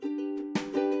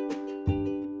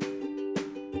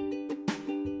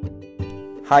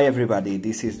Hi everybody,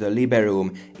 this is the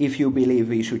Liberum. If you believe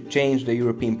we should change the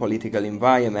European political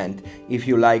environment, if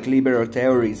you like liberal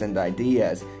theories and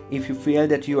ideas, if you feel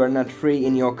that you are not free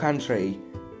in your country,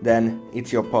 then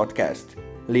it's your podcast,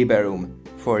 Liberum,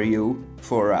 for you,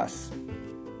 for us.